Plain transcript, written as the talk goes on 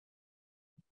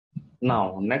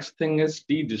Now, next thing is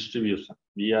T distribution.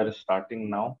 We are starting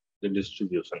now the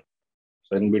distribution.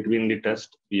 So in between the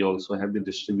test, we also have the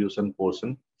distribution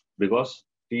portion because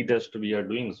T test we are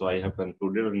doing. So I have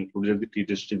included the T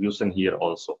distribution here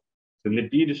also. So in the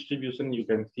T distribution, you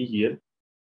can see here,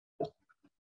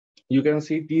 you can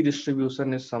see T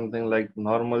distribution is something like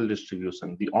normal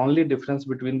distribution. The only difference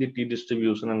between the T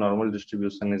distribution and normal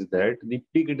distribution is that the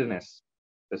pickedness.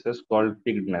 This is called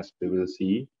pickedness. We will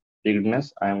see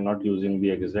pickedness. I am not using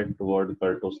the exact word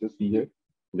kurtosis here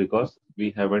because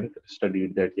we haven't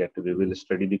studied that yet. We will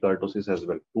study the kurtosis as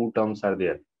well. Two terms are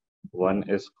there. One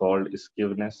is called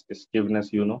skewness.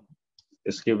 Skewness, you know,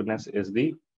 skewness is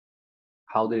the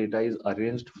how the data is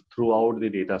arranged throughout the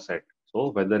data set.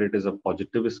 So whether it is a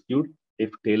positive skewed if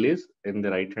tail is in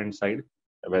the right hand side,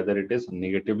 whether it is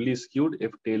negatively skewed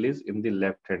if tail is in the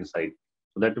left hand side.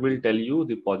 So that will tell you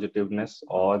the positiveness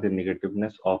or the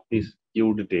negativeness of the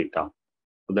skewed data.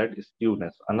 So that is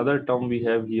skewness. Another term we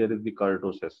have here is the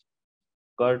kurtosis.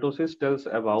 Kurtosis tells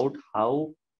about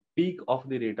how peak of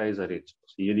the data is arranged.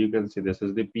 So here you can see this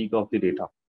is the peak of the data.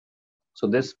 So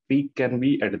this peak can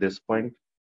be at this point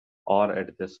or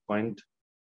at this point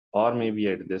or maybe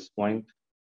at this point.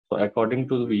 So according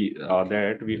to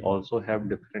that, we also have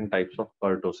different types of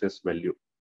kurtosis value.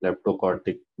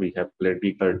 Leptokurtic, we have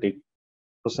platykurtic.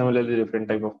 So similarly, different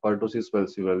type of kurtosis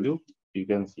value you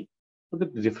can see. So the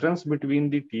difference between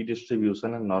the T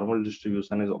distribution and normal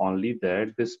distribution is only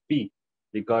that this P,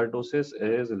 the kurtosis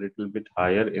is a little bit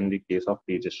higher in the case of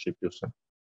T distribution.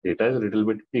 Data is a little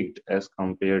bit peaked as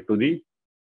compared to the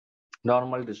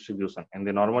normal distribution. In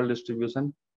the normal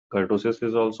distribution, kurtosis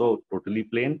is also totally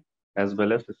plain as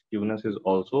well as skewness is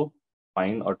also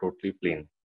fine or totally plain.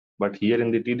 But here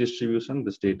in the T distribution,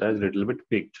 this data is a little bit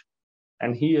peaked.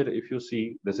 And here, if you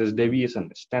see, this is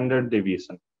deviation, standard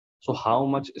deviation. So how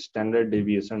much standard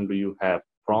deviation do you have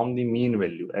from the mean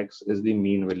value? X is the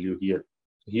mean value here.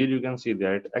 Here you can see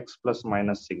that X plus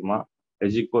minus sigma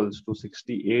is equals to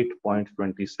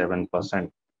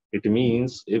 68.27%. It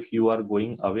means if you are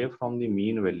going away from the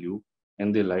mean value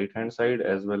in the right hand side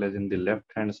as well as in the left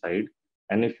hand side,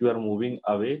 and if you are moving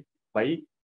away by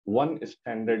one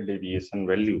standard deviation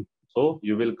value, so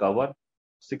you will cover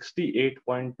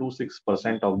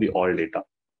 68.26% of the all data.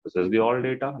 This is the all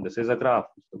data. This is a graph.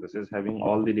 So this is having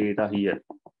all the data here.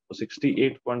 So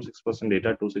 68.6%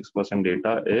 data, 26%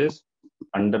 data is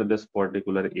under this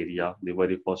particular area, the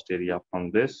very first area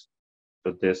from this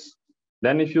to this.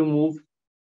 Then if you move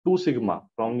 2 sigma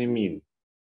from the mean,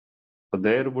 so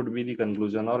there would be the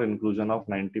conclusion or inclusion of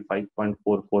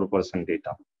 95.44%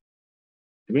 data.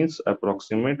 It means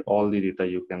approximate all the data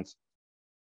you can see.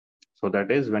 So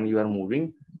that is when you are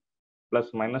moving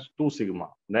plus minus 2 sigma,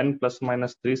 then plus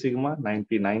minus 3 sigma,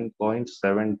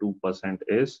 99.72%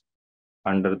 is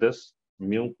under this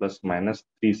mu plus minus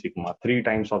 3 sigma, 3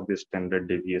 times of the standard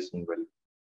deviation value.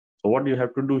 So what you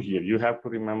have to do here, you have to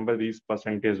remember these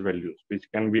percentage values, which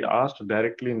can be asked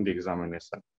directly in the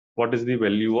examination. What is the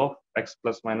value of X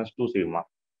plus minus 2 sigma?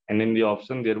 And in the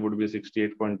option, there would be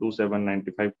 68.27,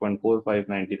 95.45,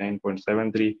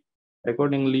 99.73.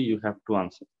 Accordingly, you have to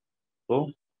answer.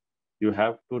 So you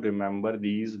have to remember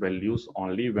these values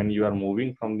only when you are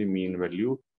moving from the mean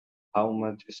value. How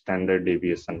much standard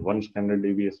deviation? 1 standard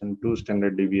deviation, 2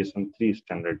 standard deviation, 3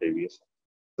 standard deviation.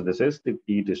 So this is the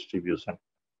T distribution.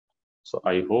 So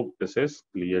I hope this is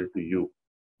clear to you.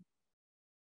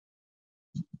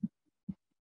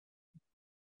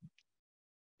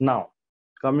 Now,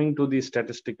 coming to the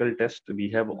statistical test, we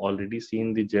have already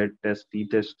seen the Z test, T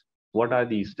test. What are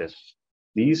these tests?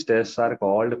 These tests are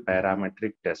called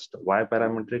parametric test. Why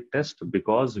parametric test?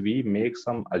 Because we make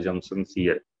some assumptions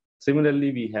here.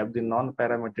 Similarly, we have the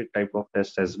non-parametric type of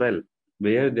test as well,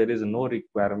 where there is no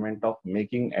requirement of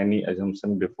making any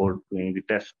assumption before doing the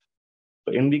test.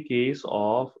 So in the case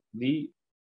of the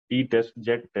T test,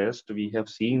 Z test, we have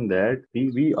seen that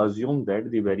we assume that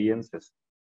the variances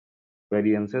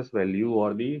value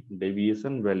or the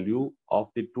deviation value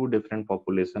of the two different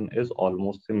population is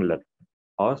almost similar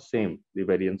or same. The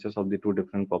variances of the two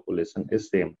different population is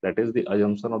same. That is the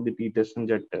assumption of the T test and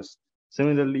Z test.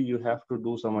 Similarly, you have to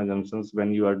do some assumptions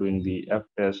when you are doing the F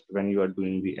test, when you are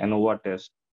doing the ANOVA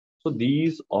test. So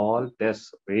these all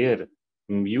tests where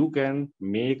you can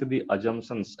make the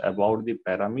assumptions about the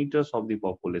parameters of the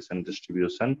population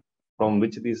distribution from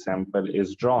which the sample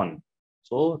is drawn.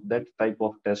 So that type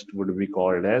of test would be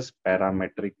called as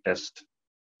parametric test.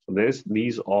 So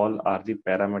these all are the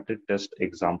parametric test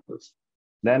examples.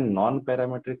 Then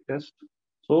non-parametric test.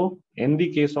 So in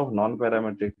the case of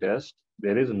non-parametric test,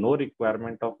 there is no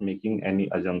requirement of making any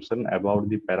assumption about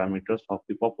the parameters of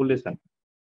the population.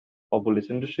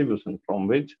 population distribution from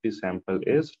which the sample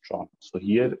is drawn. So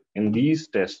here in these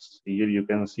tests, here you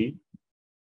can see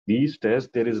these tests,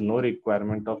 there is no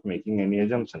requirement of making any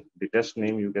assumption. The test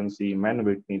name you can see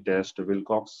Mann-Whitney test,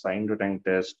 Wilcox sign-to-tank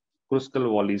test,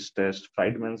 Kruskal-Wallis test,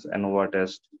 Friedman's ANOVA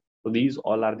test. So these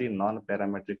all are the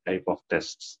non-parametric type of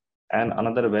tests. And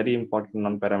another very important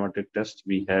non-parametric test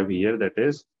we have here, that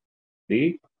is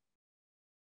the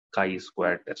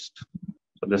chi-square test.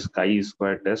 So this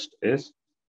chi-square test is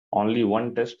only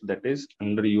one test that is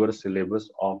under your syllabus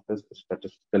of this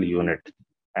statistical unit.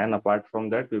 And apart from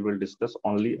that, we will discuss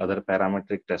only other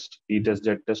parametric tests. T-test,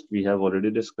 Z-test, we have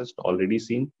already discussed, already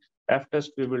seen.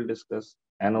 F-test, we will discuss.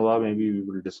 ANOVA, maybe we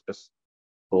will discuss.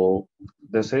 So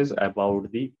this is about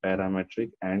the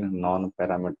parametric and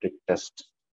non-parametric tests.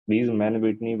 These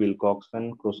Mann-Whitney,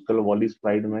 Wilcoxon, Kruskal, Wallis,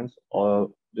 Friedman's,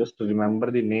 or just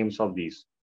remember the names of these.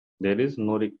 There is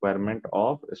no requirement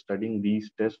of studying these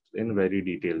tests in very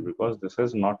detail because this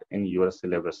is not in your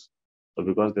syllabus. So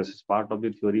because this is part of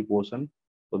the theory portion,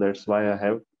 so that's why I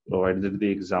have provided the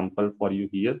example for you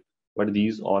here, but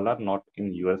these all are not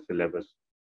in your syllabus.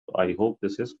 So I hope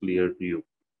this is clear to you.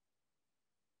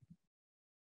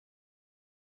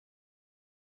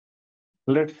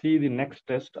 Let's see the next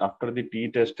test after the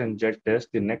T-test and Z-test.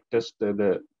 The next test,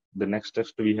 the next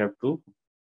test we have to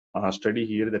study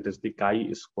here, that is the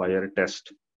chi-square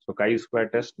test. So chi-square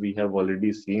test we have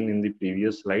already seen in the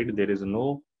previous slide. There is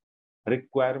no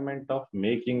requirement of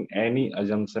making any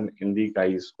assumption in the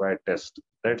chi-square test.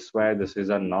 That's why this is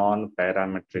a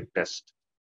non-parametric test.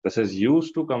 This is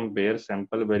used to compare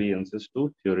sample variances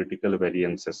to theoretical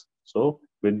variances. So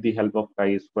with the help of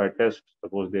chi-square test,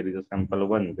 suppose there is a sample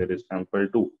 1, there is sample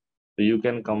 2. So you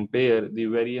can compare the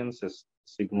variances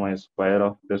sigma square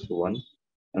of this 1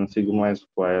 and sigma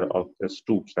square of this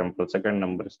 2 sample, second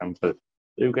number sample.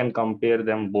 So you can compare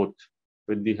them both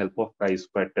with the help of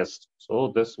chi-square test.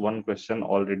 So this one question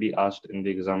already asked in the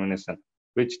examination,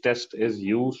 which test is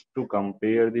used to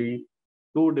compare the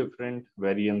two different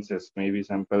variances, maybe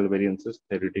sample variances,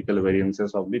 theoretical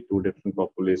variances of the two different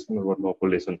population or one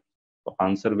population. So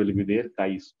answer will be there,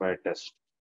 chi-square test.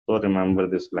 So remember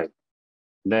this line.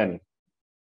 Then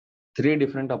three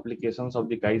different applications of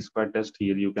the chi-square test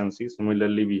here you can see.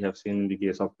 Similarly, we have seen in the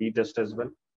case of t-test as well,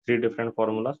 three different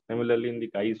formulas. Similarly, in the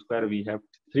chi-square, we have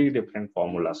three different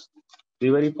formulas.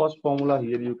 The very first formula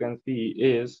here you can see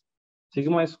is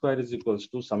sigma square is equals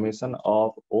to summation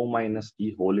of O minus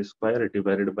E whole square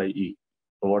divided by E.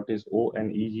 So what is O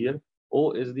and E here?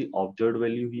 O is the observed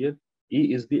value here.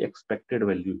 E is the expected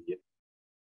value here.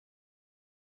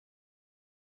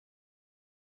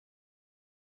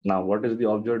 Now, what is the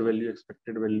observed value,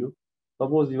 expected value?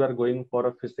 Suppose you are going for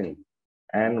a fishing,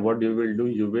 and what you will do,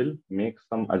 you will make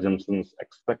some assumptions,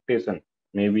 expectation.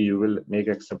 Maybe you will make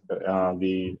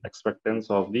the expectance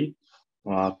of the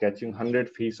catching 100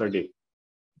 fish a day,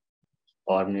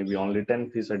 or maybe only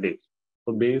 10 fish a day.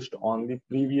 So based on the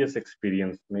previous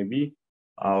experience, maybe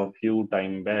a few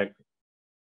time back,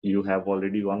 you have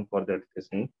already gone for that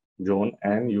fishing zone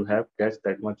and you have catch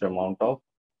that much amount of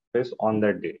fish on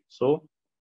that day. So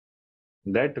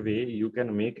that way you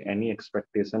can make any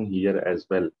expectation here as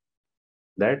well,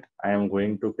 that I am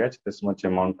going to catch this much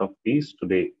amount of fish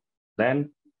today. Then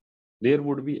there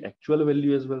would be actual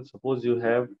value as well. Suppose you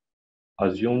have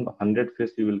assumed 100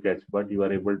 fish you will catch, but you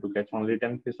are able to catch only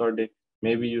 10 fish a day.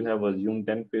 Maybe you have assumed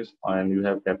 10 fish and you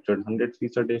have captured 100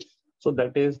 fish a day. So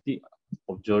that is the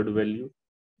observed value,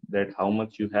 that how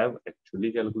much you have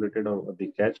actually calculated or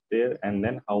the catch there, and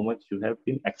then how much you have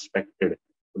been expected.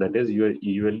 That is your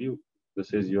E value.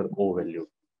 This is your O value.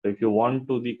 So if you want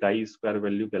to the chi-square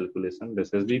value calculation,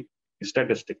 this is the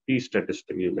statistic, T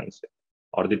statistic you can say,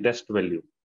 or the test value.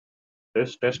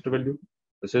 This test value,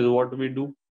 this is what we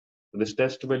do. This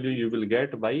test value you will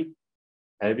get by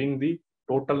having the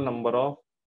total number of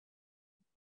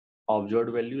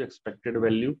observed value, expected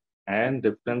value, and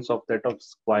difference of that of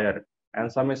square and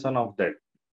summation of that.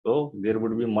 So there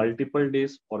would be multiple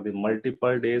days. For the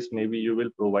multiple days, maybe you will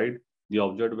provide the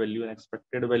observed value and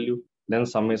expected value, then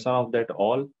summation of that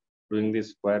all, doing the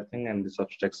square thing and the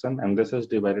subtraction, and this is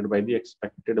divided by the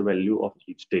expected value of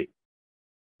each day.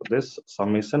 So this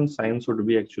summation sign should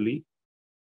be actually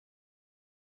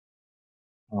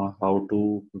how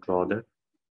to draw that.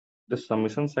 The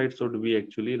summation side should be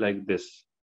actually like this.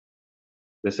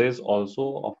 This is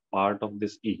also a part of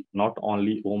this E, not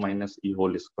only O minus E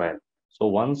whole square. So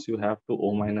once you have to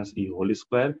O minus E whole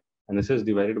square, and this is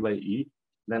divided by E,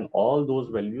 then all those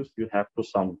values you have to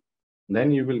sum.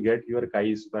 Then you will get your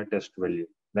chi-square test value.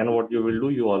 Then what you will do,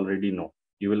 you already know.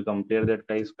 You will compare that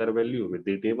chi-square value with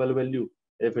the table value.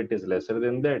 If it is lesser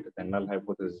than that, then null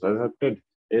hypothesis is accepted.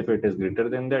 If it is greater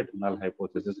than that, null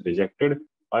hypothesis rejected,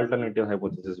 alternative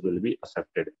hypothesis will be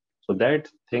accepted. So that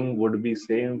thing would be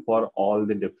same for all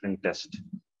the different tests.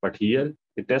 But here,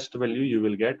 the test value you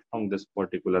will get from this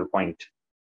particular point.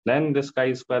 Then this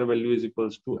chi-square value is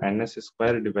equals to ns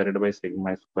square divided by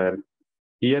sigma square.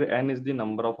 Here n is the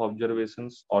number of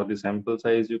observations or the sample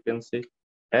size, you can say.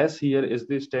 S here is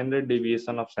the standard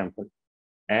deviation of sample.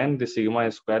 And the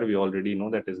sigma square, we already know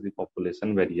that is the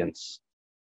population variance.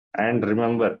 And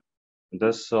remember,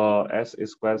 this S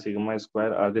square, sigma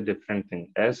square are the different thing.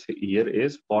 S here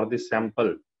is for the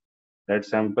sample. That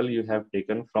sample you have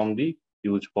taken from the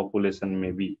huge population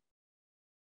maybe.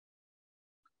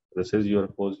 This is your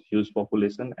huge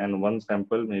population and one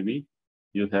sample maybe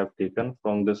you have taken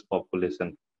from this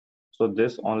population. So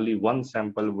this only one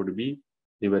sample would be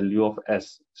the value of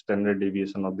S, standard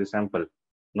deviation of the sample,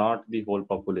 not the whole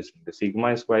population. The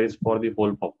sigma square is for the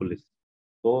whole population.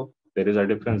 So there is a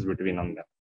difference between them.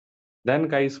 Then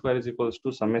chi-square is equals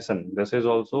to summation. This is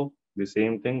also the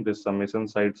same thing. This summation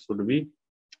side should be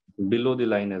below the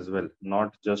line as well,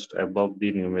 not just above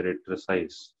the numerator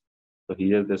size. So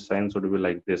here the sign should be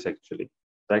like this actually.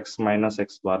 X minus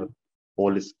x bar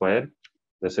whole square.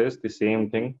 This is the same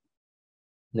thing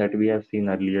that we have seen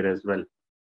earlier as well.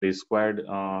 The squared,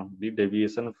 the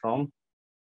deviation from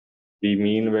the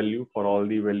mean value for all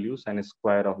the values and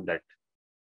square of that.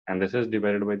 And this is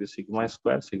divided by the sigma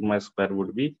square. Sigma square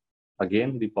would be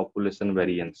again the population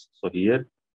variance. So here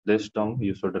this term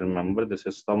you should remember, this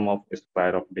is sum of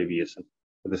square of deviation.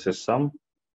 So this is sum,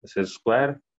 this is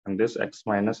square, and this x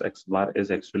minus x bar is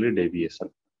actually deviation.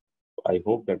 So I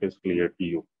hope that is clear to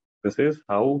you. This is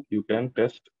how you can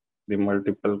test the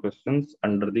multiple questions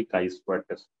under the chi-square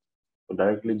test. So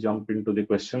directly jump into the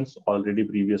questions, already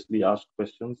previously asked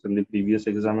questions in the previous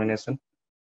examination.